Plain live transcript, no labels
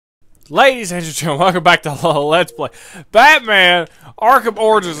Ladies and gentlemen, welcome back to Let's Play Batman Arkham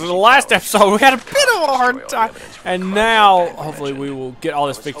Origins. In the last episode, we had a bit of a hard time, and now, hopefully, we will get all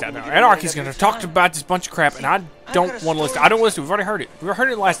this fixed out now. Anarky's going to talk about this bunch of crap, and I don't want to listen. I don't want to listen. We've already heard it. We heard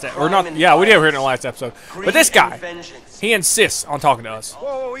it last episode. Or not, yeah, we did hear it in the last episode. But this guy, he insists on talking to us.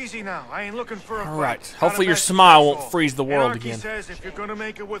 Whoa, easy now. I ain't looking for a all right. Hopefully your smile won't freeze the world again. Says if you're gonna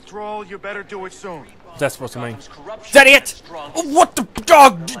make a withdrawal, you better do it soon. What's that supposed to mean? Is that it? Oh, what the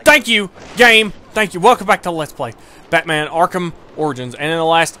dog? Thank you, game. Thank you. Welcome back to Let's Play Batman Arkham Origins. And in the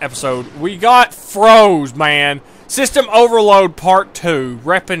last episode, we got froze, man. System Overload Part 2.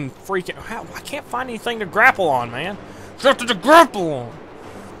 Reppin' freaking. I can't find anything to grapple on, man. Something to grapple on.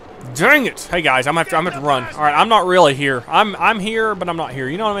 Dang it. Hey guys, I'm gonna have to run. Alright, I'm not really here. I'm here, but I'm not here.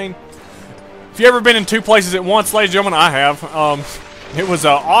 You know what I mean? If you ever been in two places at once, ladies and gentlemen, I have. It was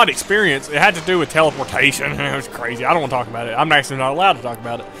an odd experience. It had to do with teleportation. It was crazy. I don't want to talk about it. I'm actually not allowed to talk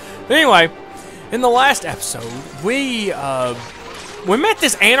about it. But anyway, in the last episode, we met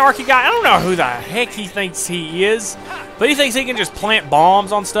this Anarky guy. I don't know who the heck he thinks he is, but he thinks he can just plant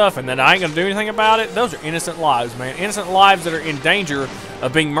bombs on stuff and then I ain't gonna do anything about it. Those are innocent lives, man. Innocent lives that are in danger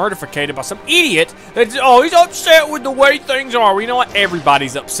of being murdificated by some idiot that's, oh, he's upset with the way things are. Well, you know what?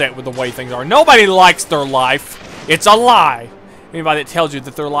 Everybody's upset with the way things are. Nobody likes their life. It's a lie. Anybody that tells you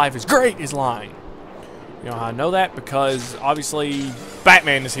that their life is great is lying. You know how I know that? Because, obviously,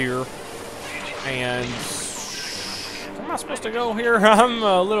 Batman is here. And... where am I supposed to go here? I'm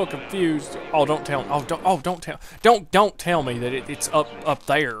a little confused. Oh, don't tell me. Don't tell me that it's up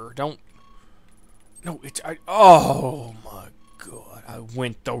there. Don't... no, it's... oh, my God. I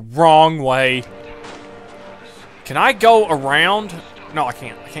went the wrong way. Can I go around? No, I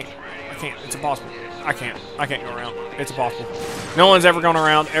can't. I can't. It's impossible. I can't go around. It's impossible. No one's ever gone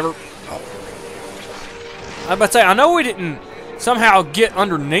around, ever. Oh. I was about to say, I know we didn't somehow get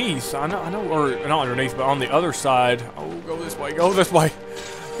underneath. I know, or not underneath, but on the other side. Oh, go this way, go this way.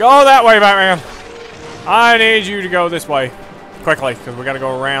 Go that way, Batman. I need you to go this way. Quickly, because we got to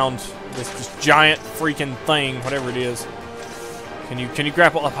go around this giant freaking thing, whatever it is. Can you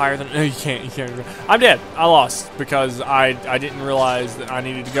grapple up higher than... no, you can't. I'm dead. I lost because I didn't realize that I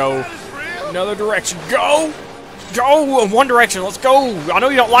needed to go another direction. Go in one direction. Let's go. I know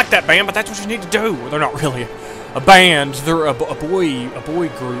you don't like that band, but that's what you need to do. They're not really a band. They're a boy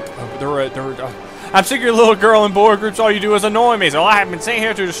group. I'm sick of your little girl and boy groups. All you do is annoy me. So I haven't been sent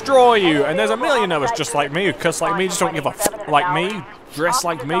here to destroy you. And there's a million of us just like me who cuss like me, just don't give a f like me, dress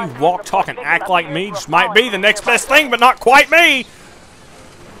like me, walk, talk, and act like me. Just might be the next best thing, but not quite me.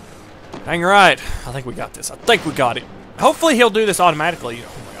 Dang right. I think we got this. I think we got it. Hopefully he'll do this automatically. Oh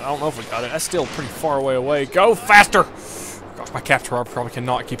my God, I don't know if we got it. That's still pretty far away. Go faster! Gosh, my capture probably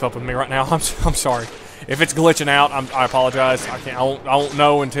cannot keep up with me right now. I'm sorry. If it's glitching out, I apologize. I won't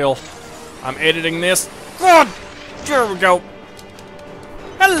know until I'm editing this. God, there we go.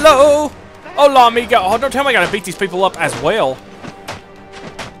 Hello! Hola, amigo. Oh, don't tell me I gotta beat these people up as well.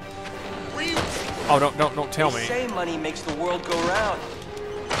 Oh, don't tell me. They say money makes the world go round,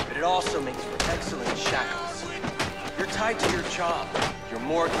 but it also makes for excellent shackles. You're tied to your job, your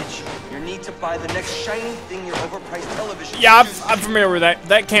mortgage, your need to buy the next shiny thing, your overpriced television. Yeah, I'm familiar with that.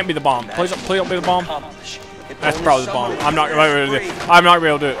 That can't be the bomb. Please don't be the bomb. That's probably the bomb. I'm not gonna be able to do it. I'm not gonna be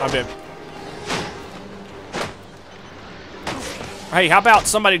able to do it. I'm dead. Hey, how about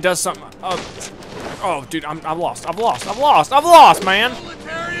somebody does something? Oh, dude, I've lost, man.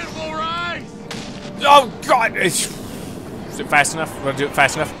 Oh God, is it fast enough? Will I do it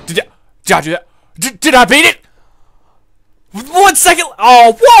fast enough? Did I do that? Did I beat it? 1 second.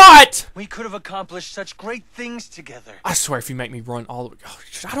 Oh, what? We could have accomplished such great things together. I swear, if you make me run all the way, oh,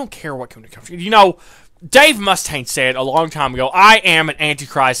 I don't care what comes. You know, Dave Mustaine said a long time ago, "I am an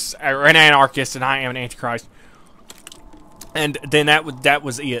antichrist or an anarchist, and I am an antichrist." And then that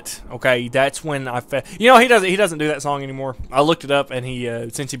was it. Okay, that's when I felt. You know, he doesn't do that song anymore. I looked it up, and he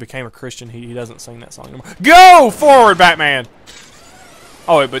since he became a Christian, he doesn't sing that song anymore. Go forward, Batman.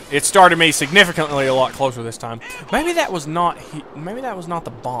 Oh, but it started me significantly a lot closer this time. Maybe that was not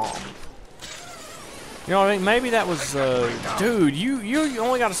the bomb. You know what I mean? Maybe that was dude, you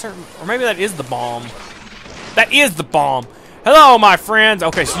only got a certain, or maybe that is the bomb. That is the bomb. Hello, my friends.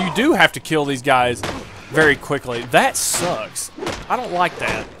 Okay, so you do have to kill these guys very quickly. That sucks. I don't like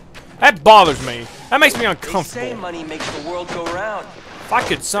that. That bothers me. That makes me uncomfortable. They say money makes the world go round. If I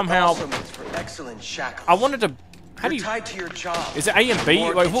could somehow, also makes for excellent shackles. I wanted to. How do you? Tied to your job. Is it A and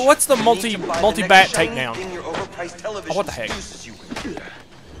B? Like, what's the multi-bat takedown? Oh, what the heck?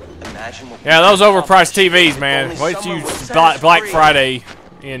 Yeah, those overpriced TVs, man. Wait till you Black Friday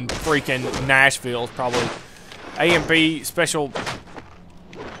in freaking Nashville, probably. A and B special.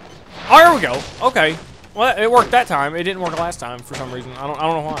 Oh, here we go. Okay. Well, it worked that time. It didn't work last time for some reason. I don't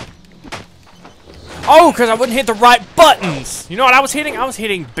know why. Oh, because I wouldn't hit the right buttons. You know what I was hitting? I was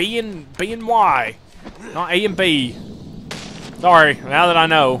hitting B and Y, not A and B. Sorry. Now that I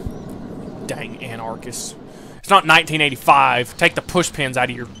know. Dang anarchists. It's not 1985. Take the push pins out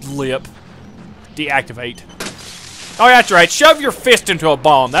of your lip. Deactivate. Oh, yeah, that's right. Shove your fist into a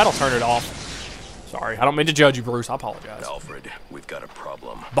bomb. That'll turn it off. Sorry, I don't mean to judge you, Bruce. I apologize. Alfred, we've got a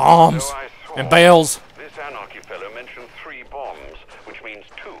problem. Bombs and bales. This Anarky fellow mentioned 3 bombs, which means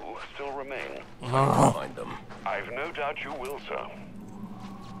 2 still remain. Find them. I've no doubt you will, sir.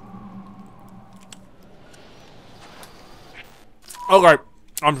 Okay,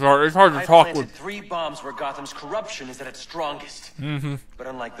 I'm sorry. It's hard to I talk planted with. 3 bombs where Gotham's corruption is at its strongest. But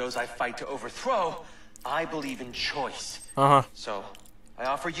unlike those I fight to overthrow, I believe in choice. So, I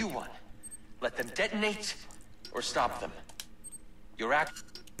offer you one. Let them detonate, or stop them. Your act.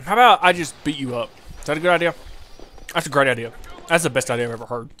 How about I just beat you up? Is that a good idea? That's a great idea. That's the best idea I've ever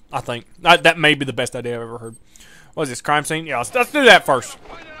heard. I think that may be the best idea I've ever heard. What is this, crime scene? Yeah, let's do that first.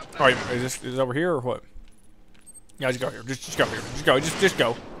 All right, is this over here or what? Yeah, just go here. Just go here. Just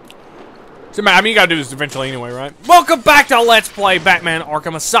go. So, man, I mean, you gotta do this eventually anyway, right? Welcome back to Let's Play Batman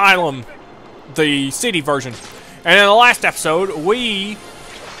Arkham Asylum, the city version. And in the last episode,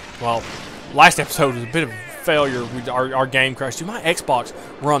 last episode was a bit of a failure. Our game crashed. Dude, my Xbox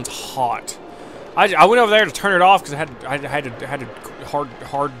runs hot. I went over there to turn it off because I had to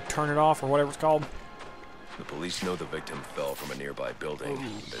hard turn it off or whatever it's called. The police know the victim fell from a nearby building.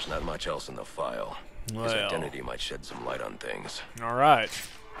 There's not much else in the file. His Well. identity might shed some light on things. All right,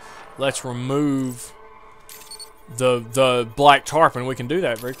 let's remove the black tarp, and we can do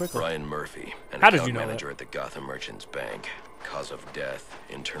that very quickly. Brian Murphy, an How did account you know manager at the Gotham Merchants Bank. Cause of death,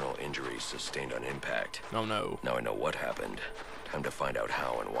 internal injuries sustained on impact. Oh no. Now I know what happened. Time to find out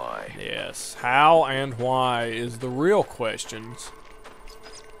how and why. Yes, how and why is the real questions.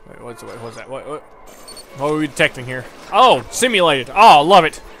 Wait, what's that? What are we detecting here? Oh, simulated. Oh, love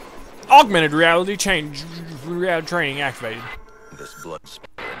it. Augmented reality training activated. This blood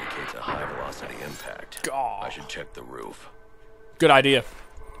spray indicates a high velocity impact. God. I should check the roof. Good idea.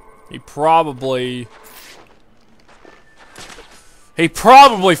 He probably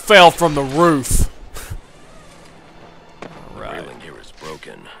fell from the roof. The railing here is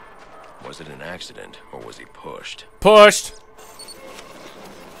broken. Was it an accident or was he pushed? Pushed.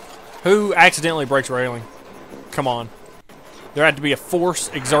 Who accidentally breaks railing? Come on. There had to be a force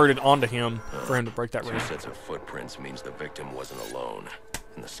exerted onto him for him to break that 2 railing. sets of footprints means the victim wasn't alone.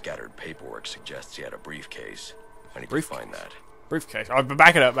 And the scattered paperwork suggests he had a briefcase. I need to find that. Briefcase. Oh,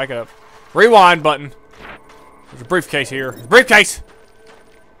 back it up. Rewind button. There's a briefcase here. Briefcase!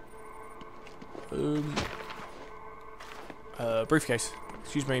 Briefcase.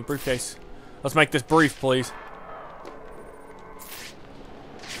 Excuse me, briefcase. Let's make this brief, please.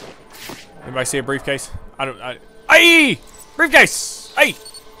 Anybody see a briefcase? Hey! Briefcase! Hey!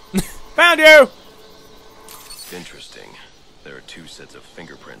 Found you! Interesting. There are 2 sets of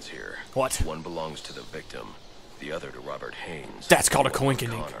fingerprints here. What? One belongs to the victim, the other to Robert Haynes. That's called a the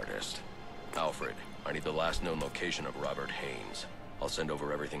coincidence. con artist. Alfred, I need the last known location of Robert Haynes. I'll send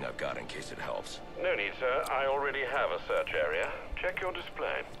over everything I've got in case it helps. No need, sir. I already have a search area. Check your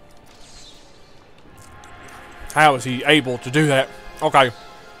display. How is he able to do that? Okay.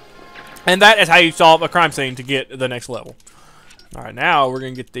 And that is how you solve a crime scene to get the next level. Alright, now we're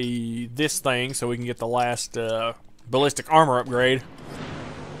going to get this thing so we can get the last ballistic armor upgrade.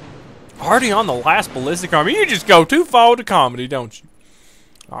 Already on the last ballistic armor. You just go too far to comedy, don't you?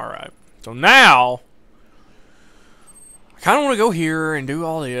 Alright. So now, I kind of want to go here and do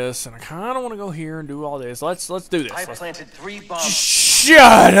all this, and I kind of want to go here and do all this. Let's do this. I planted 3 bombs.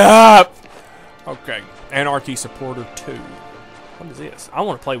 Shut up! Okay. Anarky Supporter 2. What is this? I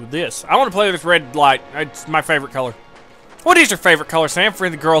want to play with this. I want to play with this red light. It's my favorite color. What is your favorite color, Sam? For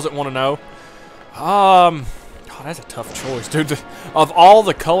the girls that want to know. God, that's a tough choice, dude. Of all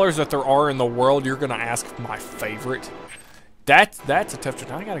the colors that there are in the world, you're gonna ask my favorite. That's a tough choice.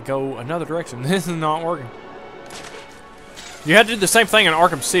 I gotta go another direction. This is not working. You had to do the same thing in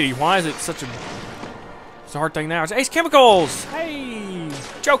Arkham City. Why is it such a hard thing now? It's Ace Chemicals. Hey,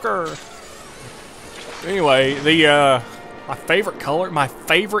 Joker. Anyway, my favorite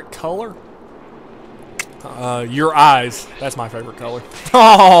color. Your eyes. That's my favorite color.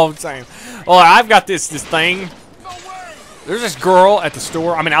 Oh, same. Well, I've got this thing. There's this girl at the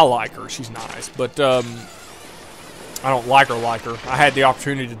store. I mean, I like her. She's nice, but I don't like her. I had the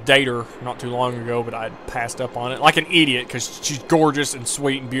opportunity to date her not too long ago, but I passed up on it like an idiot because she's gorgeous and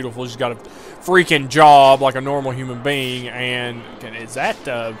sweet and beautiful. She's got a freaking job like a normal human being. And is that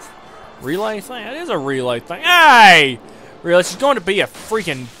Relay thing? It is a relay thing. Hey! Really? She's going to be a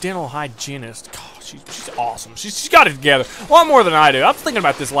freaking dental hygienist. God, she's awesome. She's got it together. A lot more than I do. I was thinking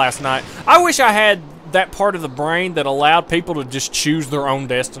about this last night. I wish I had that part of the brain that allowed people to just choose their own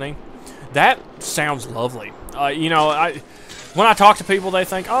destiny. That sounds lovely. You know, when I talk to people, they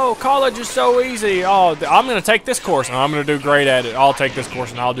think, oh, college is so easy. Oh, I'm going to take this course, and I'm going to do great at it. I'll take this course,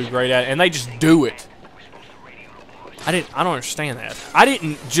 and I'll do great at it. And they just do it. I don't understand that.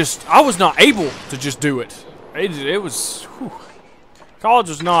 I was not able to just do it. It was, whew. College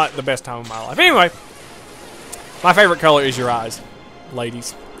was not the best time of my life. Anyway, my favorite color is your eyes,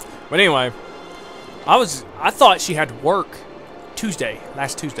 ladies. But anyway, I thought she had to work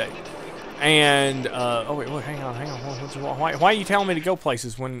last Tuesday. And, oh wait, hang on. Why are you telling me to go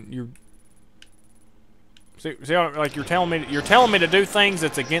places when you're, see, like you're telling me to do things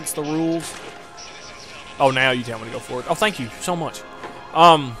that's against the rules? Oh, now you tell me to go for it. Oh, thank you so much.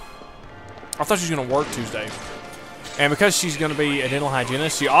 I thought she was going to work Tuesday. And because she's going to be a dental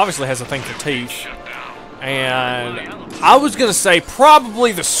hygienist, she obviously has a thing for teeth. And I was going to say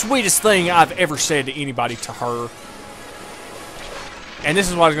probably the sweetest thing I've ever said to anybody to her. And this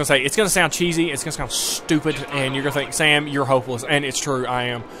is what I was going to say. It's going to sound cheesy. It's going to sound stupid. And you're going to think, Sam, you're hopeless. And it's true, I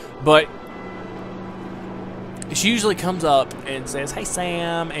am. But she usually comes up and says, hey,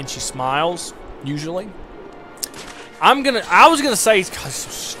 Sam. And she smiles, usually. I was going to say, God, it's so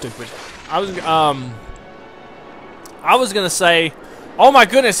stupid. I was going to say, oh my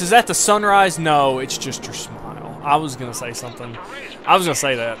goodness, is that the sunrise? No, it's just your smile. I was going to say something. I was going to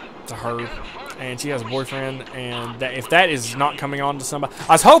say that to her. And she has a boyfriend, and that, if that is not coming on to somebody,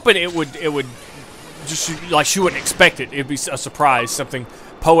 I was hoping it would just, like, she wouldn't expect it. It'd be a surprise, something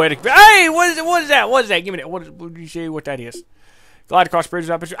poetic. Hey, what is that? What is that? Give me that. What did you say what that is? Glide across bridges.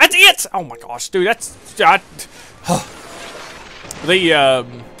 That's it! Oh my gosh, dude, that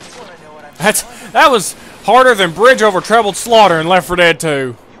was harder than Bridge Over Troubled Slaughter in Left 4 Dead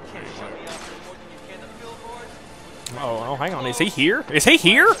 2. Oh, hang on. Is he here? Is he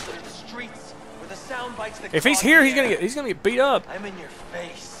here? If he's here, he's gonna get beat up. I'm in your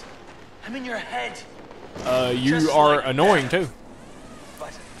face. I'm in your head. You are annoying too.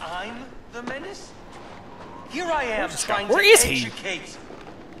 But I'm the menace? Here I am trying to educate.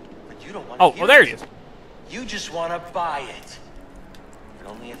 But you don't want to oh, there he is. You just want to buy it.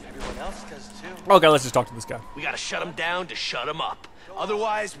 But only if everyone else does too. Okay, let's just talk to this guy. We gotta shut him down to shut him up.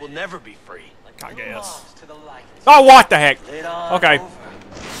 Otherwise, we'll never be free. I guess. Oh, what the heck? Okay.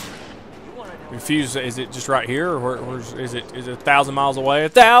 Fuse, is it just right here, or is it 1,000 miles away?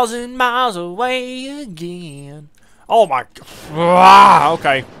 1,000 miles away again. Oh my God.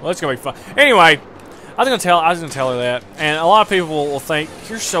 Okay, well, that's gonna be fun. Anyway, I was gonna tell her that, and a lot of people will think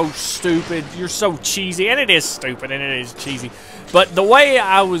you're so stupid, you're so cheesy, and it is stupid and it is cheesy. But the way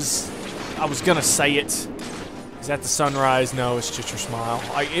I was gonna say it, is that the sunrise? No, it's just your smile.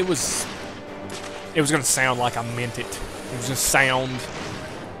 It was gonna sound like I meant it. It was gonna sound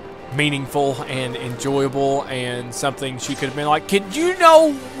meaningful and enjoyable, and something she could have been like, "Kid, you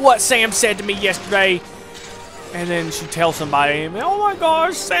know what Sam said to me yesterday?" And then she'd tell somebody, "Oh my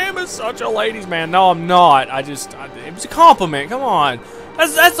gosh, Sam is such a ladies' man." No, I'm not. It was a compliment. Come on.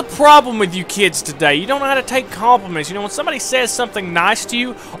 That's the problem with you kids today. You don't know how to take compliments. You know, when somebody says something nice to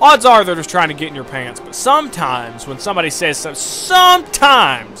you, odds are they're just trying to get in your pants. But sometimes when somebody says something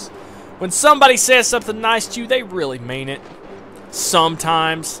nice to you, they really mean it.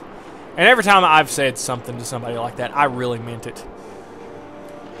 Sometimes. And every time I've said something to somebody like that, I really meant it.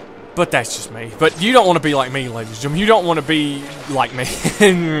 But that's just me. But you don't want to be like me, ladies and gentlemen. You don't want to be like me.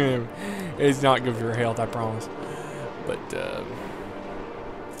 It's not good for your health, I promise. But,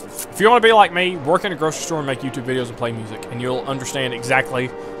 if you want to be like me, work in a grocery store and make YouTube videos and play music. And you'll understand exactly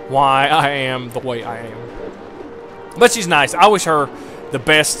why I am the way I am. But she's nice. I wish her the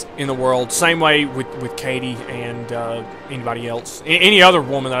best in the world. Same way with Katie and anybody else. Any other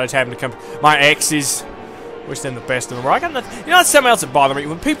woman that I just happen to come. My exes, wish them the best in the world. I got nothing. You know, that's something else that bothers me.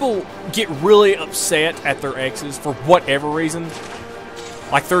 When people get really upset at their exes for whatever reason,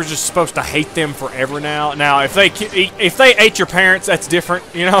 like they're just supposed to hate them forever now. Now, if they ate your parents, that's different,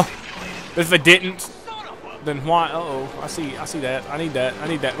 you know. But if they didn't, then why? Uh-oh, I see that. I need that.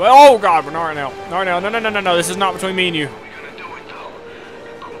 Oh God, but not right now. Not right now. No. This is not between me and you.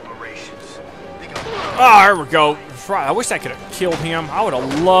 Oh, there we go. Right. I wish I could have killed him. I would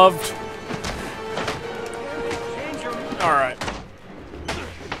have loved. All right.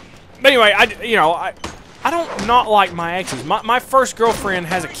 But anyway, I don't not like my exes. My first girlfriend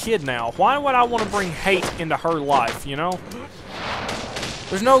has a kid now. Why would I want to bring hate into her life, you know?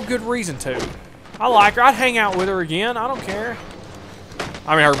 There's no good reason to. I like her. I'd hang out with her again. I don't care.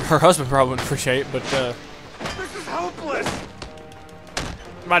 I mean, her husband probably wouldn't appreciate it, but This is hopeless.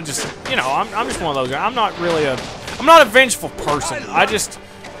 I just, you know, I'm just one of those guys. I'm not a vengeful person. I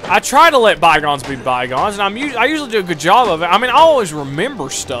try to let bygones be bygones, and I usually do a good job of it. I mean, I always remember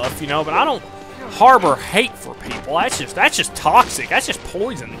stuff, you know, but I don't harbor hate for people. That's just toxic. That's just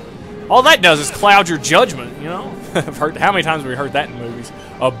poison. All that does is cloud your judgment, you know? I've heard, how many times have we heard that in movies?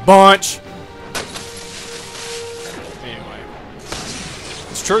 A bunch. Anyway.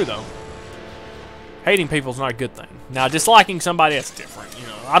 It's true, though. Hating people is not a good thing. Now, disliking somebody, that's different, you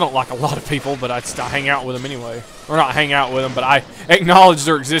know. I don't like a lot of people, but I hang out with them anyway. Or not hang out with them, but I acknowledge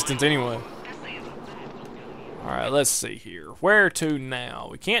their existence anyway. Alright, let's see here. Where to now?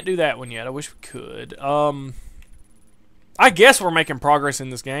 We can't do that one yet. I wish we could. I guess we're making progress in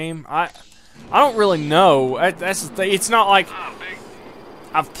this game. I don't really know. That's the thing. It's not like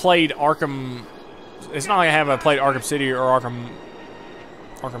I've played Arkham. It's not like I haven't played Arkham City or Arkham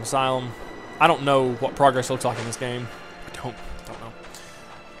Asylum. I don't know what progress looks like in this game. I don't know.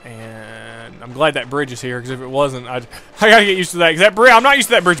 And I'm glad that bridge is here, because if it wasn't, I gotta get used to that. Because that bridge, I'm not used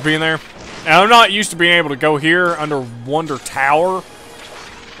to that bridge being there. And I'm not used to being able to go here under Wonder Tower.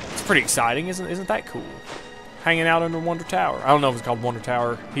 It's pretty exciting, isn't that cool? Hanging out under Wonder Tower. I don't know if it's called Wonder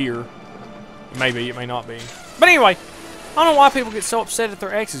Tower here. Maybe, it may not be. But anyway, I don't know why people get so upset at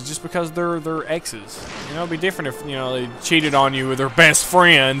their exes just because they're exes. You know, it'd be different if, you know, they cheated on you with their best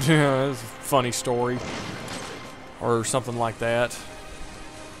friend. That's a funny story. Or something like that.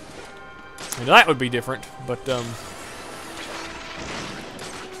 You know, that would be different, but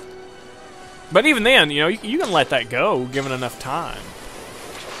even then, you know, you can let that go given enough time.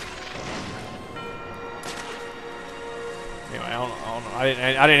 Anyway, I don't know. I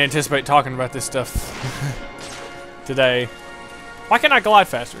didn't anticipate talking about this stuff today. Why can't I glide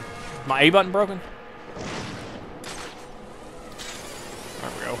faster? My A button broken?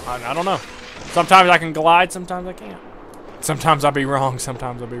 There we go. I don't know. Sometimes I can glide, sometimes I can't. Sometimes I'll be wrong,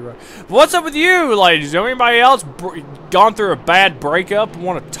 sometimes I'll be right. But what's up with you, ladies? Is anybody else gone through a bad breakup and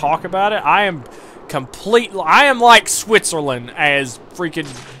want to talk about it? I am like Switzerland, as freaking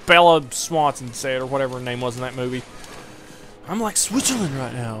Bella Swanson said, or whatever her name was in that movie. I'm like Switzerland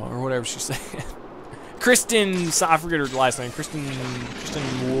right now, or whatever she said. Kristen, I forget her last name. Kristen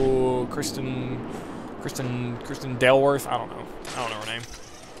Delworth. I don't know her name.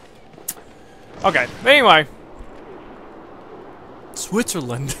 Okay, but anyway.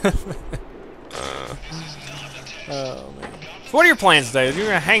 Switzerland. Oh, man. So what are your plans today? You're going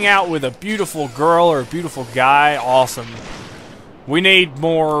to hang out with a beautiful girl or a beautiful guy? Awesome. We need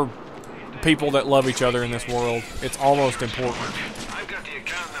more people that love each other in this world. It's almost important.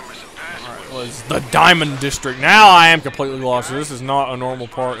 Alright, well, it's the Diamond District. Now I am completely lost. So this is not a normal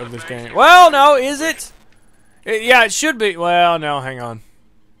part of this game. Well, no, is it? Yeah, it should be. Well, no, hang on.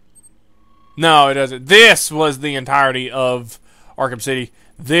 No, it doesn't. This was the entirety of Arkham City.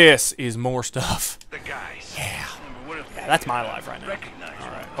 This is more stuff. The guys. Yeah, that's my life right now.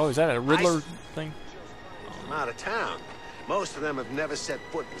 Alright. Oh, is that a Riddler thing? I'm out of town. Most of them have never set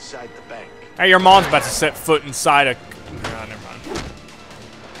foot inside the bank. Hey, your mom's about to set foot inside a... Oh, never mind.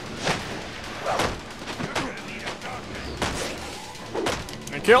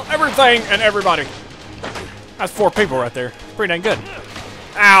 And kill everything and everybody. That's 4 people right there. Pretty dang good.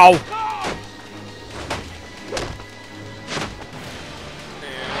 Ow!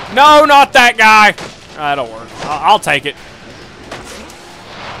 No, not that guy! That'll work. I'll take it.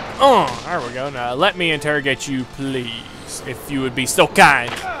 Oh, there we go. Now, let me interrogate you, please. If you would be so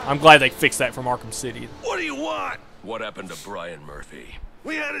kind. I'm glad they fixed that from Arkham City. What do you want? What happened to Brian Murphy?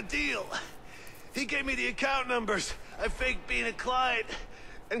 We had a deal. He gave me the account numbers. I faked being a client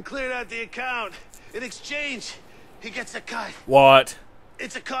and cleared out the account. In exchange, he gets a cut. What?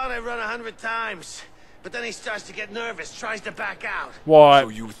 It's a con I run 100 times. But then he starts to get nervous, tries to back out. What? So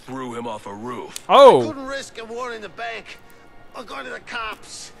you threw him off a roof? Oh. I couldn't risk him warning the bank or going to the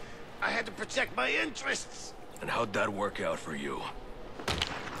cops. I had to protect my interests. And how'd that work out for you?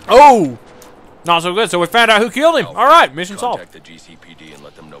 Oh! Not so good. So we found out who killed him. All right, mission solved. Contact the GCPD and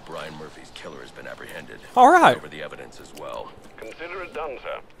let them know Brian Murphy's killer has been apprehended. All right. Over the evidence as well. Consider it done,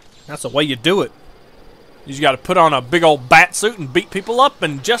 sir. That's the way you do it. You just got to put on a big old bat suit and beat people up,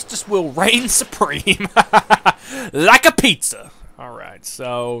 and justice will reign supreme. Like a pizza. All right,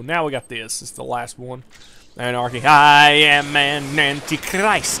 so now we got this. It's the last one. Anarchy. I am an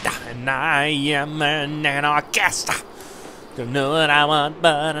antichrist, and I am an anarchist. Don't know what I want,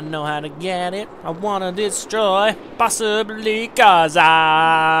 but I know how to get it. I want to destroy, possibly cause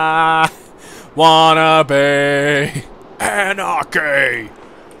I wanna be anarchy.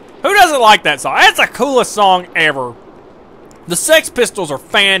 Who doesn't like that song? That's the coolest song ever. The Sex Pistols are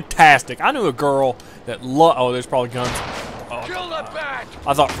fantastic. I knew a girl that oh, there's probably guns. Oh, Kill the bat!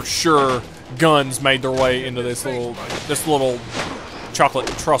 I thought for sure guns made their way into this little chocolate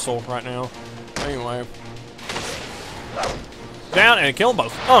trussel right now. Anyway. Down and kill them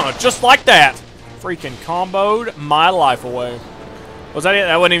both. Just like that. Freaking comboed my life away. Was that it?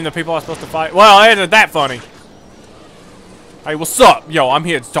 That wasn't even the people I was supposed to fight? Well, isn't that funny? Hey, what's up? Yo, I'm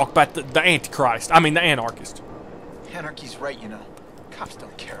here to talk about the Antichrist. I mean, the Anarchist. Anarchy's right, you know. Cops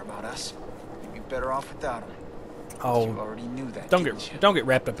don't care about us. We'd be better off without them. Oh, You already knew that. don't get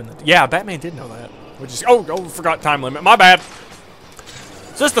wrapped up in the. Yeah, Batman did know that. Which is forgot time limit. My bad.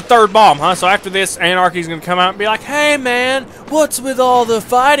 So this is the third bomb, huh? So after this, Anarchy's gonna come out and be like, "Hey man, what's with all the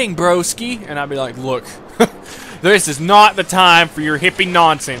fighting, broski?" And I'd be like, "Look, this is not the time for your hippie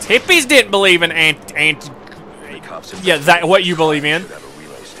nonsense. Hippies didn't believe in what you believe in." Should have a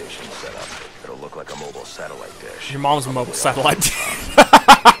relay station set up. It'll look like a mobile satellite dish. Your mom's a mobile satellite.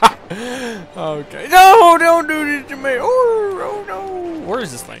 Okay. No, don't do this to me. Oh no. Where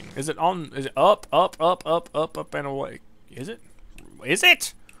is this thing? Is it on? Is it up, and away? Is it? Is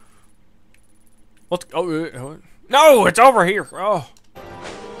it? What's? Oh no! It's over here. Oh.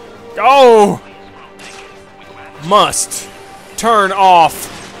 Go. Must turn off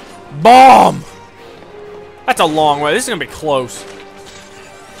bomb. That's a long way. This is gonna be close.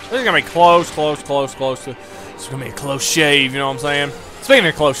 This is gonna be close. This is gonna be a close shave. You know what I'm saying? Speaking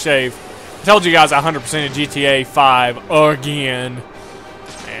of close shave, I told you guys 100% of GTA 5 again,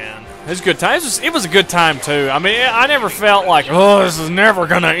 and it was a good time. It was a good time too. I mean, I never felt like, oh, this is never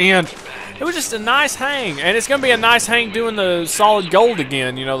gonna end. It was just a nice hang, and it's gonna be a nice hang doing the solid gold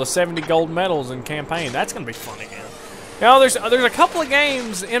again. You know, the 70 gold medals in campaign. That's gonna be fun again. You know, there's a couple of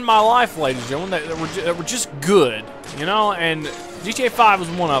games in my life, ladies and gentlemen, that were just good. You know, and GTA 5 was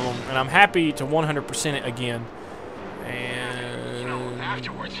one of them, and I'm happy to 100% it again. And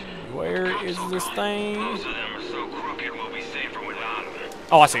where is this thing?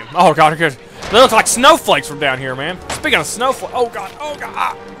 Oh, I see them. Oh god, good. They look like snowflakes from down here, man. Speaking of snowflakes, oh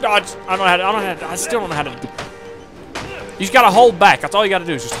god, dodge. I still don't know how to. You just gotta hold back. That's all you gotta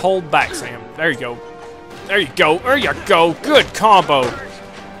do is just hold back, Sam. There you go. There you go. There you go. Good combo.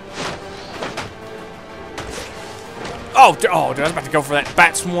 Oh, dude, I was about to go for that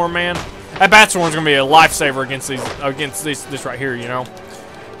bat swarm, man. That bat swarm's gonna be a lifesaver against this right here, you know.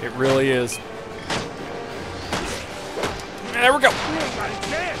 It really is. There we go.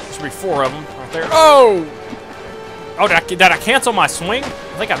 There should be 4 of them right there. Oh! Oh, did I cancel my swing?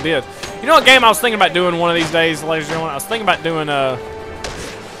 I think I did. You know what game I was thinking about doing one of these days, ladies and gentlemen? I was thinking about doing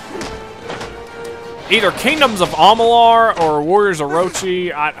either Kingdoms of Amalur or Warriors of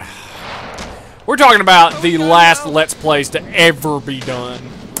Orochi. We're talking about the last Let's Plays to ever be done.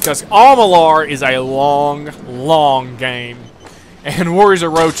 Because Amalur is a long game. And Warriors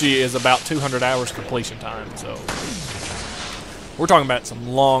of Orochi is about 200 hours completion time, so we're talking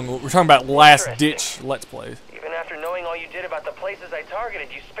about last-ditch Let's Plays. Even after knowing all you did about the places I targeted,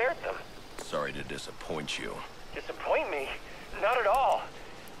 you spared them. Sorry to disappoint you. Disappoint me? Not at all.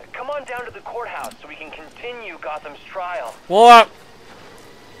 Come on down to the courthouse so we can continue Gotham's trial. What?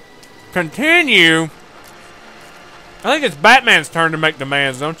 Continue? I think it's Batman's turn to make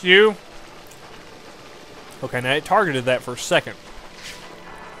demands, don't you? Okay, now it targeted that for a second.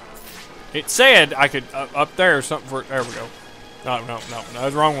 It said I could up there or something for. There we go. No, that's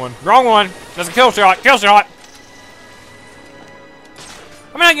the wrong one. Wrong one. That's a kill shot. Kill shot.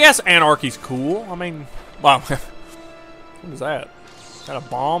 I mean, I guess Anarchy's cool. I mean, wow. What is that? Is that a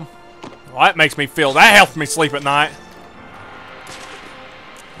bomb? Well, that makes me feel. That helps me sleep at night.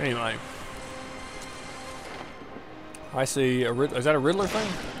 Anyway, I see a Riddler. Is that a Riddler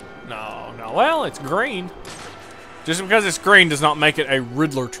thing? No. Well, it's green. Just because it's green does not make it a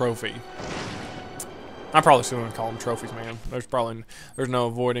Riddler trophy. I'm probably still going to call them trophies, man. There's no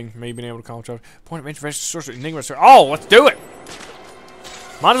avoiding me being able to call them trophies. Point of intervention, sorcery, enigma. Oh, let's do it.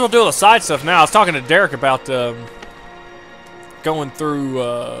 Might as well do all the side stuff now. I was talking to Derek about going through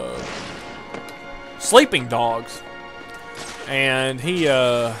Sleeping Dogs, and he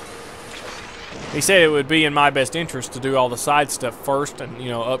said it would be in my best interest to do all the side stuff first, and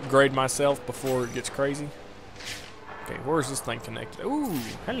upgrade myself before it gets crazy. Okay, where's this thing connected? Ooh,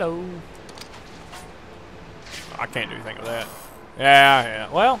 hello. I can't do anything with that. Yeah.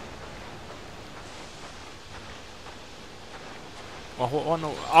 Well. What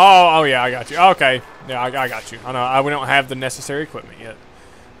no? Oh, yeah, I got you. Okay. Yeah, I got you. I know. We don't have the necessary equipment yet.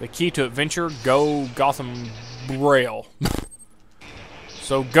 The key to adventure, go Gotham Braille.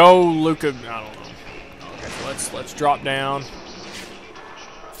 So go Luca. I don't know. Okay, so let's drop down.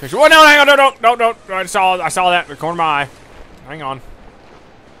 Oh, no, hang on, don't. I saw that in the corner of my eye. Hang on.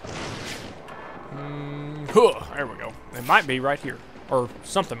 There we go. It might be right here. Or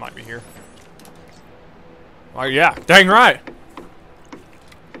something might be here. Oh, yeah. Dang right.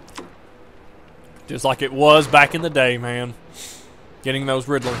 Just like it was back in the day, man. Getting those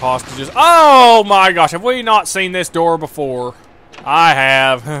Riddler hostages. Oh, my gosh. Have we not seen this door before? I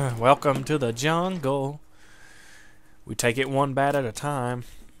have. Welcome to the jungle. We take it one bat at a time.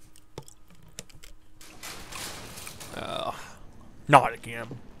 Not again.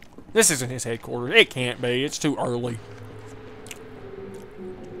 This isn't his headquarters. It can't be. It's too early.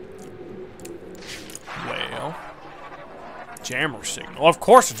 Well. Jammer signal. Of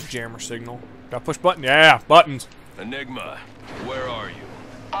course it's a jammer signal. Gotta push button. Yeah, buttons. Enigma, where are you?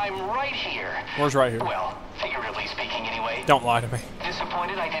 I'm right here. Where's right here? Well, figuratively speaking anyway. Don't lie to me.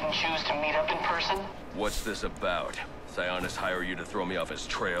 Disappointed I didn't choose to meet up in person? What's this about? Sionis hire you to throw me off his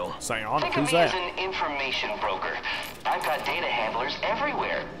trail? Sionis? Think Who's of me as that? an information broker. I've got data handlers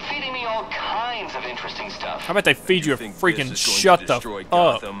everywhere, feeding me all kinds of interesting stuff. How about they feed you a Think freaking this is going shut to the destroy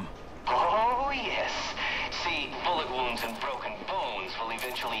up? Gotham? Oh, yes. See, bullet wounds and broken bones will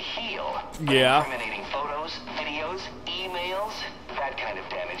eventually heal. But Yeah. incriminating photos, videos, emails, that kind of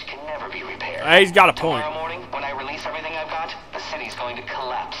damage can never be repaired. He's got a point. Tomorrow morning, when I release everything I've got, the city's going to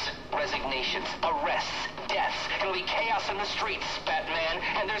collapse. Resignations, arrests, deaths. It'll be chaos in the streets, Batman,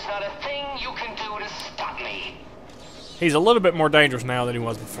 and there's not a thing you can do to stop me. He's a little bit more dangerous now than he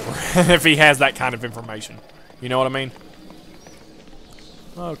was before. If he has that kind of information. You know what I mean?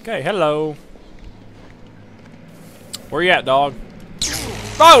 Okay, hello. Where you at, dog?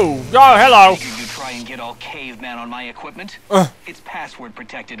 Oh, hello. Figured you'd try and get all caveman on my equipment. It's password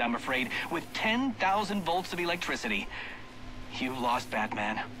protected, I'm afraid, with 10,000 volts of electricity. You lost,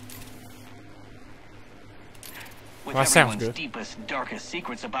 Batman. With That sounds everyone's good. deepest, darkest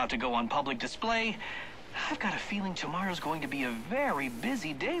secrets about to go on public display, I've got a feeling tomorrow's going to be a very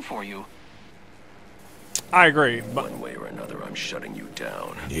busy day for you. I agree, but One way or another, I'm shutting you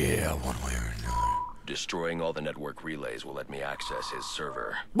down. yeah, one way or another. Destroying all the network relays will let me access his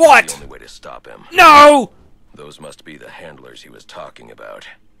server. What? It's the only way to stop him. No! Those must be the handlers he was talking about.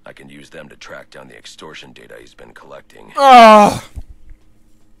 I can use them to track down the extortion data he's been collecting.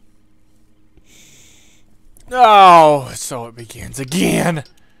 Oh, so it begins again.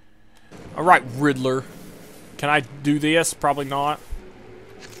 All right, Riddler. Can I do this? Probably not.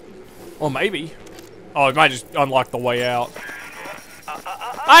 Well, maybe. Oh, it might just unlock the way out.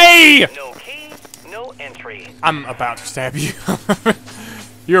 Hey! No key, no entry. I'm about to stab you.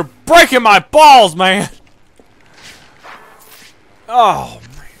 You're breaking my balls, man. Oh,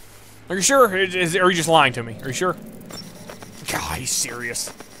 man. Are you sure? Or are you just lying to me? Are you sure? God, he's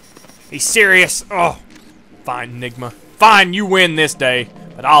serious. He's serious. Oh. Fine, Enigma. Fine, you win this day,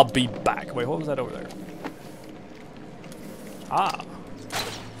 but I'll be back. Wait, what was that over there? Ah.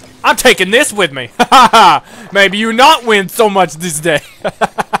 I'm taking this with me. Maybe you not win so much this day.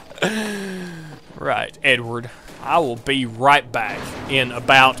 Right, Edward. I will be right back in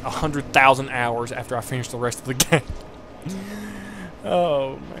about 100,000 hours after I finish the rest of the game.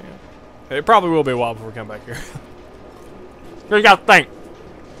 Oh, man. It probably will be a while before we come back here. We gotta think.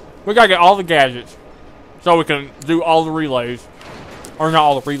 We gotta get all the gadgets so we can do all the relays. Or not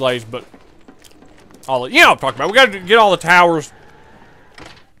all the relays, but all the, you know what I'm talking about. We gotta get all the towers.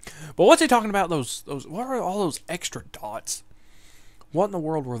 But what's he talking about? Those what are all those extra dots? What in the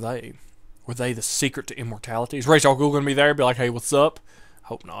world were they? Were they the secret to immortality? Is Rachel Google gonna be there and be like, hey, what's up?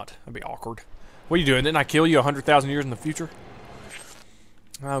 Hope not. That'd be awkward. What are you doing? Didn't I kill you 100,000 years in the future?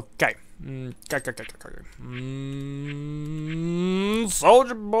 Okay.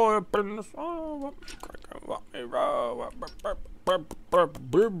 Soldier boy up in the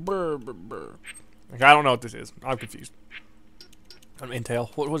okay, I don't know what this is. I'm confused. Intel.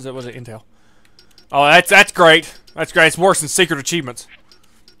 What was it? Was it Intel? Oh, that's great. That's great. It's worse than secret achievements.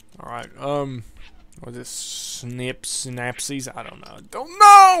 All right. What is this? Synapses? I don't know. Don't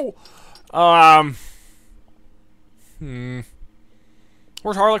know.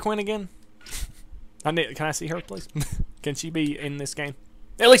 Where's Harley Quinn again? Can I see her, please? Can she be in this game?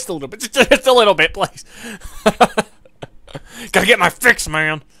 At least a little bit. Just a little bit, please. Gotta get my fix,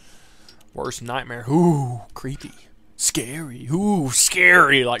 man. Worst nightmare. Ooh, creepy. Scary. Ooh,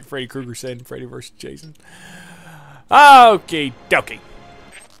 scary. Like Freddy Krueger said in Freddy vs. Jason. Okay, dokie.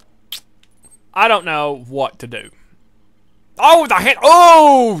 I don't know what to do. Oh, the hand.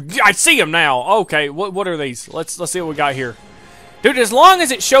 Oh, I see him now. Okay, what are these? Let's see what we got here. Dude, as long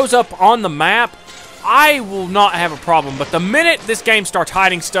as it shows up on the map, I will not have a problem. But the minute this game starts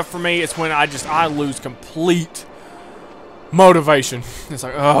hiding stuff for me, it's when I lose complete motivation. It's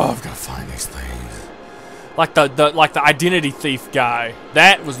like, oh, I've got to find these things. Like the identity thief guy.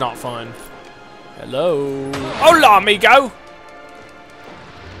 That was not fun. Hello. Hola, amigo.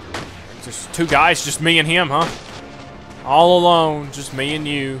 Just two guys, just me and him, huh? All alone, just me and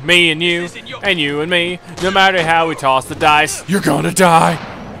you, and you and me. No matter how we toss the dice, you're gonna die.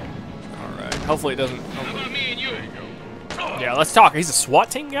 All right. Hopefully it doesn't. Yeah, let's talk. He's a SWAT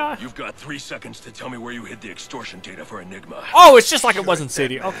team guy? You've got 3 seconds to tell me where you hid the extortion data for Enigma. Oh, it's just like it was in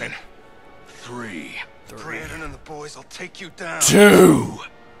City. Okay. 3. Brandon and the boys will take you down. 2.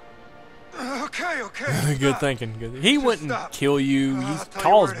 Okay. Good thinking. Good. He wouldn't stop. kill you. He I'll tell you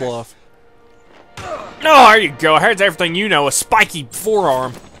calls where it bluff. No, there you go. Here's everything you know. A spiky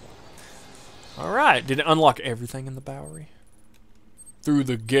forearm. All right. Did it unlock everything in the Bowery? Through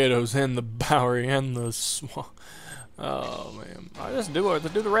the ghettos and the Bowery and the swamp. Oh man, I just do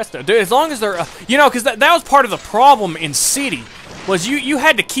the rest of it. Dude, as long as they're, you know, because that was part of the problem in City, was you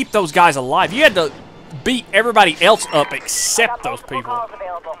had to keep those guys alive. You had to beat everybody else up except those people.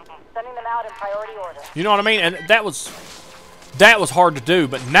 Sending them out in priority order. You know what I mean? And that was hard to do.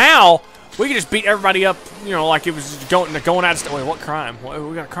 But now we can just beat everybody up. You know, like it was going out. Wait, what crime?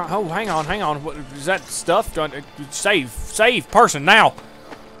 We got a crime. Oh, hang on. What is that stuff? Save person now.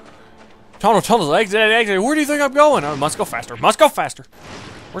 Tunnels, exit. Where do you think I'm going? Oh, must go faster. Where's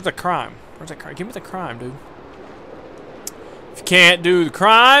the crime? Give me the crime, dude. If you can't do the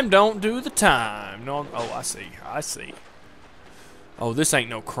crime, don't do the time. No. Oh, I see. Oh, this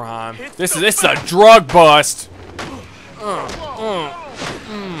ain't no crime. This is a drug bust.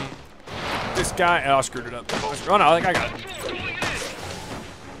 This guy. Oh, I screwed it up. Oh no, I got it.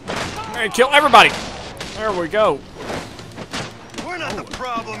 Hey, kill everybody. There we go. We're not the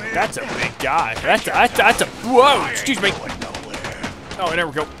problem here. That's a big guy. That's a whoa. Excuse me. Oh, there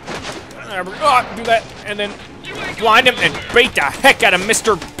we go. There we go. Oh, do that, and then blind him and beat the heck out of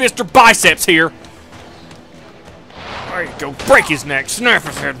Mr. Biceps here. There you go. Break his neck. Snap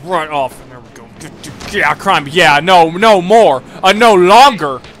his head right off. And there we go. Yeah, crime. Yeah, no more. No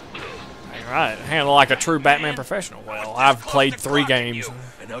longer. All right. Handle like a true Batman professional. Well, I've played 3 games.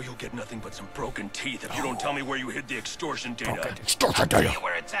 And now you'll get nothing but some broken teeth if you don't tell me where you hid the extortion data. I'll tell you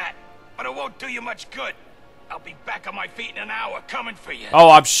where it's at, but it won't do you much good. I'll be back on my feet in an hour, coming for you. Oh,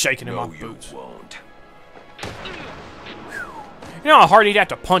 I'm shaking in my boots. Won't. You know how hard he'd have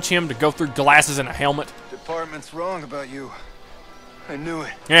to punch him to go through glasses and a helmet? Department's wrong about you. I knew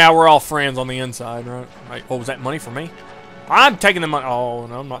it. Yeah, we're all friends on the inside, right? Right. Oh, was that money for me? I'm taking the money. Oh,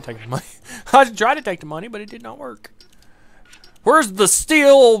 no, I'm not taking the money. I tried to take the money, but it did not work. Where's the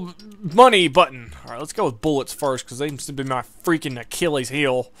steal money button? All right, let's go with bullets first, because they seem to be my freaking Achilles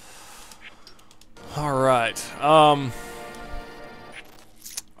heel. All right.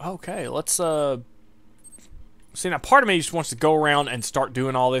 Okay, let's, see, now part of me just wants to go around and start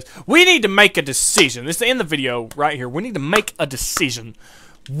doing all this. We need to make a decision. This is in the video right here. We need to make a decision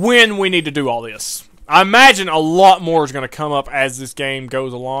when we need to do all this. I imagine a lot more is going to come up as this game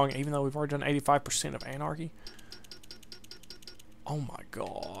goes along, even though we've already done 85% of Anarky. Oh my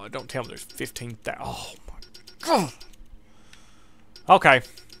god. Don't tell me there's 15,000. Oh my god. Okay.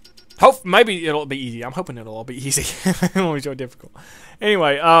 Maybe it'll be easy. I'm hoping it'll all be easy. It won't be so difficult.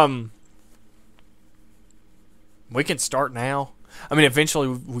 Anyway, we can start now. I mean,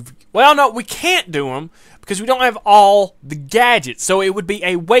 eventually well, no, we can't do them because we don't have all the gadgets. So it would be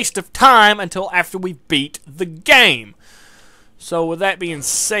a waste of time until after we beat the game. So with that being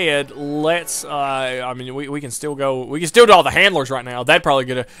said, let's, I mean, we can still go, we can still do all the handlers right now. That'd probably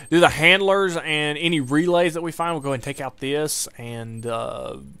get to do the handlers and any relays that we find. We'll go ahead and take out this and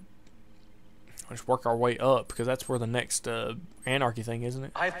just work our way up because that's where the next Anarky thing, isn't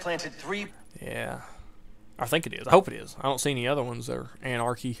it? I've planted 3. Yeah. I think it is. I hope it is. I don't see any other ones that are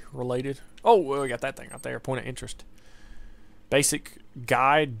Anarky related. Oh, well, we got that thing out there. Point of interest. Basic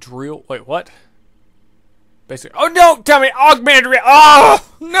guide drill. Wait, what? Basic. Oh, don't tell me augmented reality. Oh,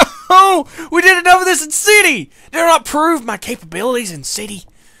 no. We did enough of this in City. Did I not prove my capabilities in City?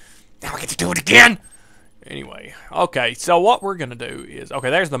 Now I get to do it again. Anyway. Okay, so what we're going to do is... Okay,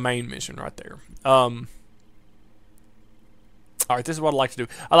 there's the main mission right there. All right, this is what I'd like to do.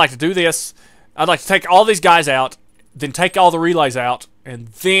 I'd like to do this... I'd like to take all these guys out, then take all the relays out, and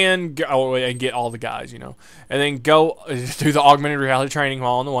then go and get all the guys, you know. And then go do the augmented reality training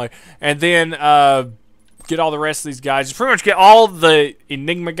while on the way. And then get all the rest of these guys. Just pretty much get all the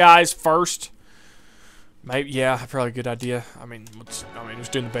Enigma guys first. Maybe, yeah, probably a good idea. I mean, we're just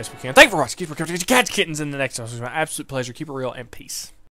doing the best we can. Thank you for watching. Keep it cats, kittens in the next episode. It's my absolute pleasure. Keep it real and peace.